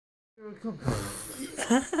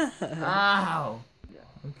Ow!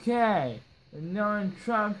 Okay, no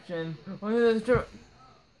interruption. For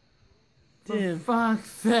fuck's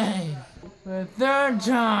sake! For the third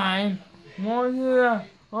time,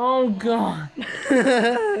 oh god!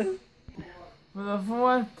 For the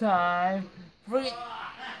fourth time, the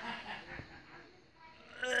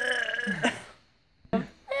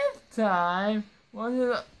fifth time,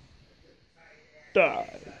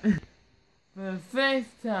 Die. For the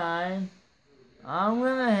sixth time, I'm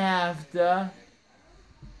gonna have to.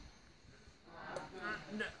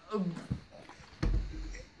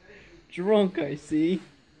 Drunk, I see.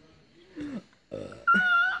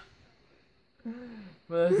 For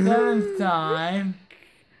the seventh time,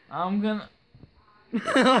 I'm gonna.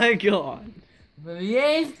 Oh my god. For the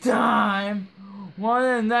eighth time,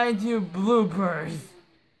 192 bloopers.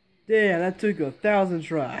 Damn, that took 1,000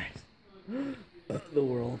 tries. The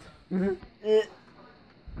world.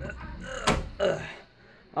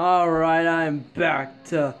 Alright, I'm back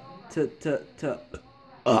to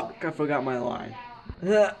I forgot my line.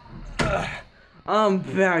 I'm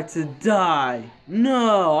back to die.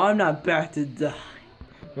 No, I'm not back to die.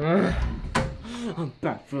 I'm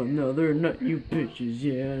back for another nut, you bitches.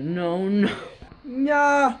 Yeah, no.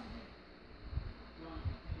 Nah.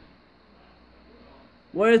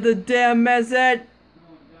 Where's the damn message?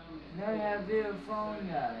 Now you have video phone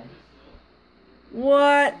guy.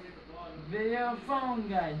 What? Video phone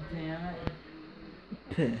guy, damn it.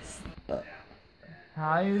 Pissed. How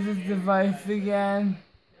I use this device again?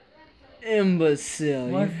 Imbecile.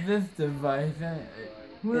 What's this device?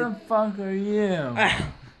 Who the fuck are you? I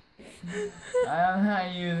don't know how to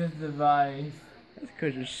use this device. That's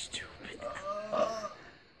because you're stupid.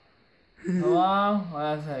 Hello? Well,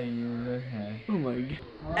 that's how you use it. Okay. Oh my god.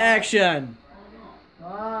 Action!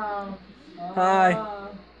 Hello? Hi.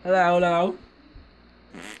 Hello.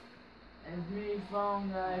 It's me,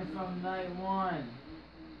 phone guy from night 1.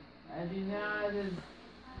 As you know, it is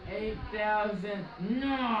 8,000.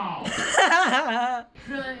 No!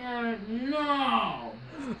 Trillion. No!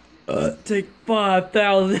 Take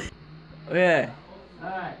 5,000. Okay.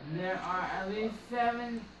 Alright, there are at least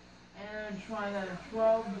 7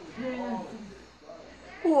 12 penises.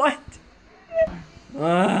 What? Yeah.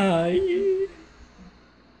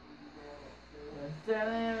 There's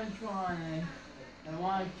 7 animatronics that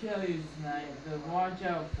want to kill you tonight, so watch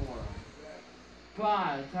out for them.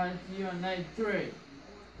 Bye, talk to you on night 3.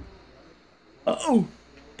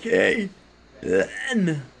 Okay.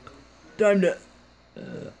 Then. Time to.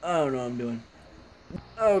 I don't know what I'm doing.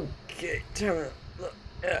 Okay, time to look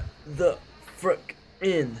at the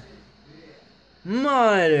frickin'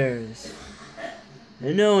 monitors.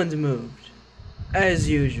 And no one's moved. As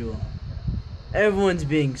usual. Everyone's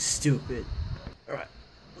being stupid. Alright.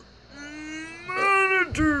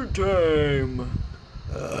 Monitor time.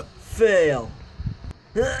 Fail.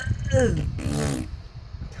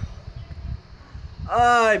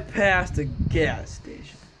 I passed a gas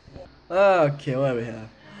station. Okay, what do we have?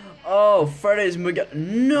 Oh, Friday's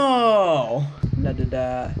no!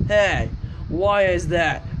 Hey, why is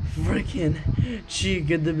that freaking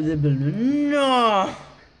chica? No!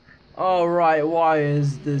 Alright, why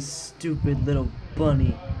is this stupid little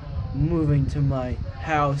bunny moving to my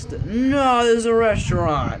house? No, there's a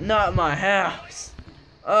restaurant, not my house.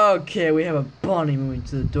 Okay, we have a bunny moving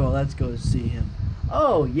to the door. Let's go see him.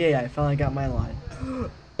 Oh, yeah, I finally got my line.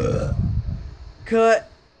 Cut.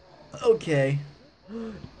 Okay.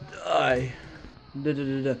 Die.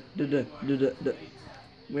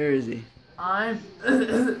 Where is he? I'm.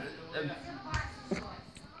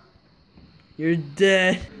 You're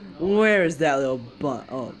dead. Where is that little butt?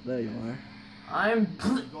 Oh, there you are. I'm.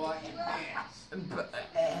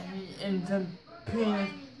 Into penis.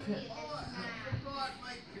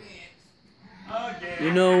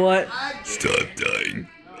 You know what? Stop dying.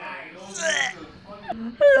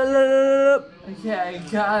 Okay, I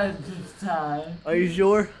got it this time. Are you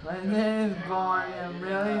sure? My name is Barney, I'm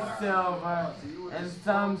really silver, and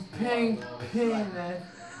some pink penis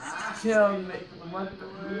killed me. What the?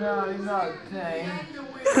 No, you're not pink.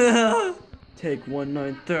 Take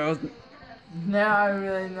 9,000. Now I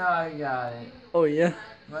really know I got it. Oh, yeah?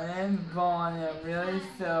 My name's Barney, I'm really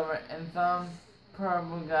silver, and some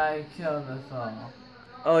purple guy killed us all.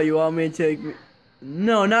 Oh, you want me to take me?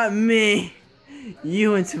 No, not me.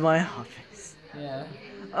 You into my office. Yeah.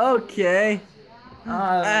 Okay.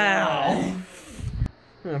 Ow.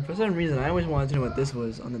 For some reason, I always wanted to know what this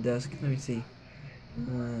was on the desk. Let me see.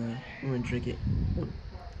 I'm gonna drink it.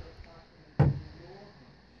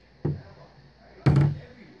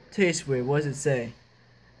 Tastes weird. What does it say?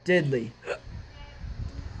 Diddly.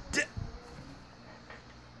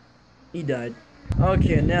 He died.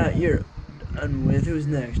 Okay, now you're done with. Who's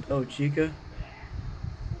next? Oh, Chica.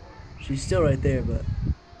 She's still right there, but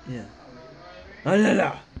yeah. Ah, la,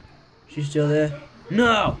 la. She's still there.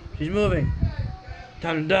 No, she's moving.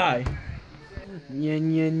 Time to die.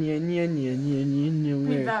 Yen, yen, yen, yen, yen, yen, yen, yen,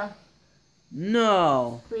 where? Pizza.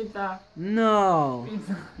 No. Pizza. No.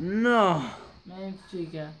 Pizza. No. My name's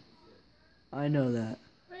Chica. I know that.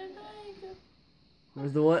 Pizza.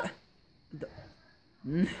 Where's the what?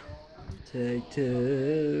 No. Take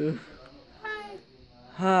two. Hi,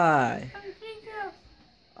 Hi. I'm Chica.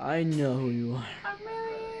 I know who you are. I'm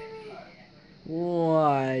really Amy.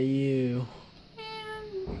 Why you?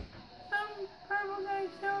 And some purple guy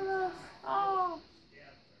killed us. Oh.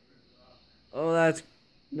 Oh, that's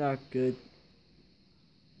not good.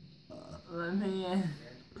 Let me in.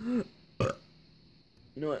 You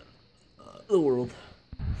know what? The world.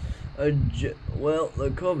 Well, the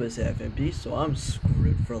cup is half empty, so I'm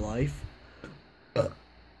screwed for life.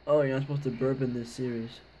 Oh, you're not supposed to burp in this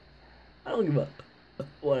series. I don't give a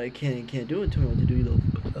what I can and can't do. And tell me what to do, you little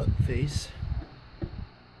face.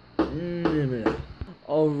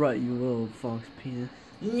 Alright, you little fox penis.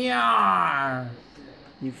 Yarr.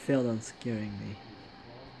 You failed on scaring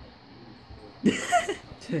me.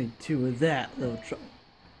 Take two of that, little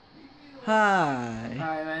Hi.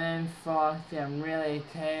 Hi, my name's Foxy. I'm really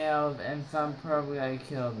Tails, and some purple guy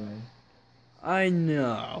killed me. I Or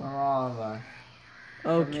know. all of us.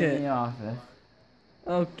 I'm in Okay. the office.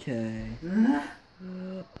 Okay.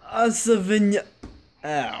 A souvenir.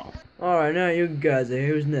 Ow. Alright, now you guys are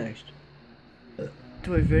here. Who's next?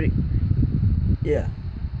 Toy Freddy. Yeah.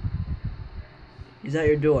 He's at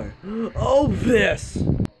your door. Oh, piss!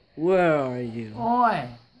 Where are you? Oi!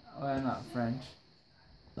 Well, not French.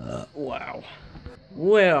 Wow.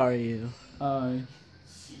 Where are you? I'm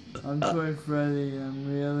Toy Freddy. I'm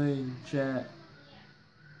really Jet.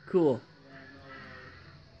 Cool.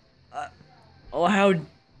 Oh, how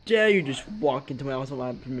dare you just walk into my house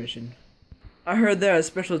without my permission? I heard there a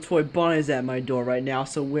special toy Bonnie's at my door right now,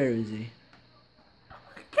 so where is he?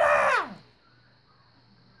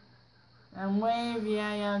 I'm wavy.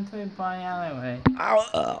 I am Toy Bonnie alleyway.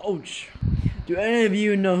 Ow, ouch. Do any of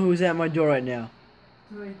you know who's at my door right now?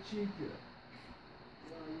 Toy Chica.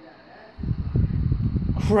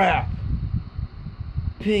 Crap.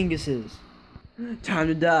 Pinguses. Time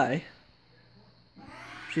to die.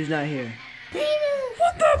 She's not here. Penis!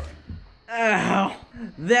 What the? Ow.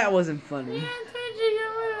 That wasn't funny. Yeah,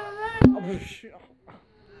 Toy Chica.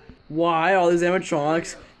 Why are all these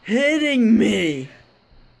animatronics hitting me?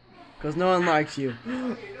 Because no one likes you.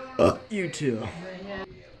 You too.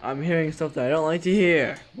 I'm hearing stuff that I don't like to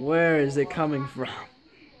hear. Where is it coming from?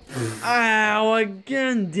 Ow,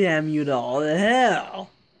 again, damn you to all the hell.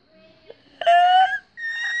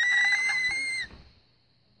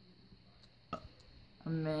 A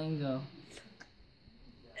mango.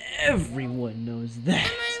 Everyone knows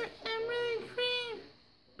that. I'm really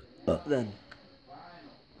cream. Then,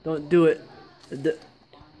 don't do it.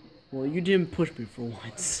 Well, you didn't push me for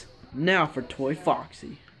once. Now for Toy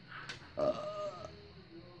Foxy.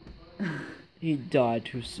 He died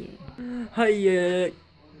too soon. Hi.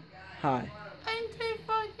 Hi. I'm Toy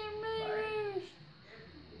Foxy. I'm really rouge.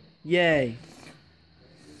 Yay.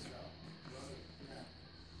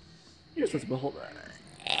 You're supposed to hold that.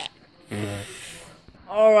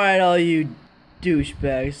 Alright, all you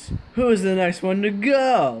douchebags. Who's the next one to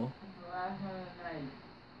go? Last one of the night.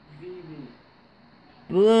 Phoebe.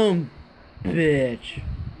 Bloom, bitch.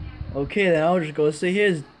 Okay, then I'll just go see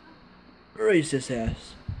his racist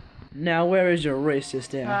ass. Now, where is your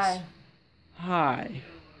racist ass? Hi. Hi.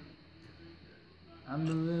 I'm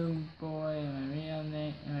Balloon Boy, and my real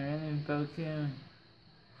name is Boku.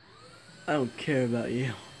 I don't care about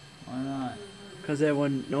you. Why not? Cause no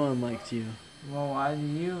one likes you. Well, why do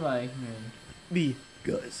you like me?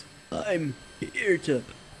 Because I'm here to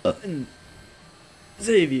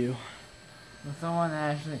save you. Well, someone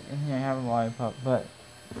actually in here have a lollipop, but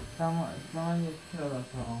someone just killed us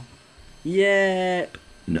all. Yeah.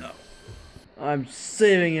 No. I'm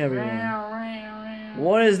saving everyone.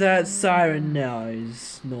 What is that siren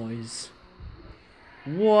noise?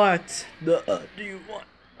 What the do you want?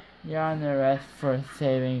 You're on the arrest for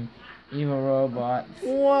saving evil robots.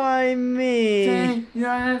 Why me? See, you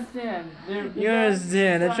understand? You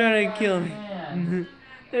understand? They're trying to kill me.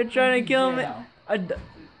 They're trying to kill me. Ow.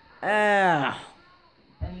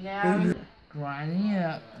 And now he's grinding it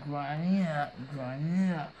up.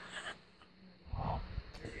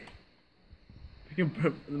 You can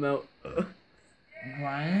burp them out.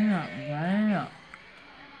 Grinding up.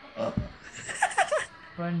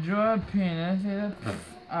 But your penis is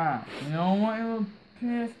you know what, you little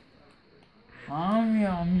penis? Yum,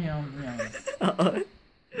 yum, yum.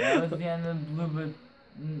 That was the end of Bloopers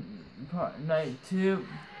night 2.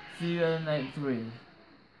 See you at night 3.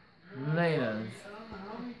 Laters.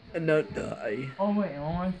 And now die. Oh wait,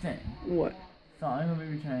 one more thing. What? Sonic will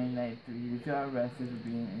be returning night 3. You got arrested for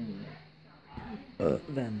being an idiot.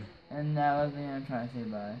 Then. And that was the end. I'm trying to say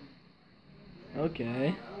bye.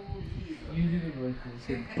 Okay. You do the voices.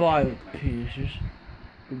 Say bye, little pieces.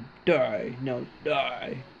 Die. Now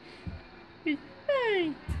die.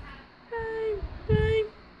 Bye. Bye. Bye.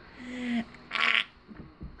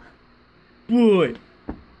 Boy.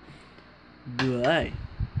 Bye.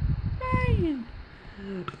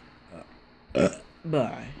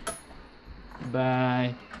 Bye.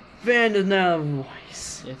 Bye. Fan does not have a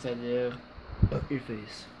voice. Yes, I do. Your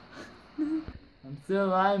face. I'm still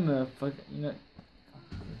alive, motherfucker. You know.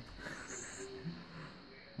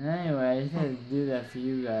 Anyway, I just had to do that for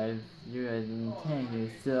you guys. You guys didn't think you're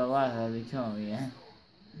still alive. I'd be killing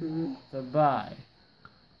me. So bye.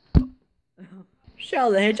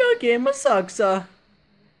 Shall the Hedgehog game a sucks, You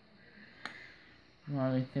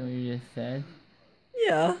want me to say what you just said?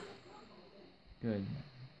 Yeah. Good.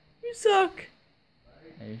 You suck.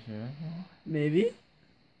 Are you sure? Maybe.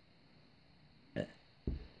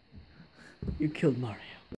 You killed Mario.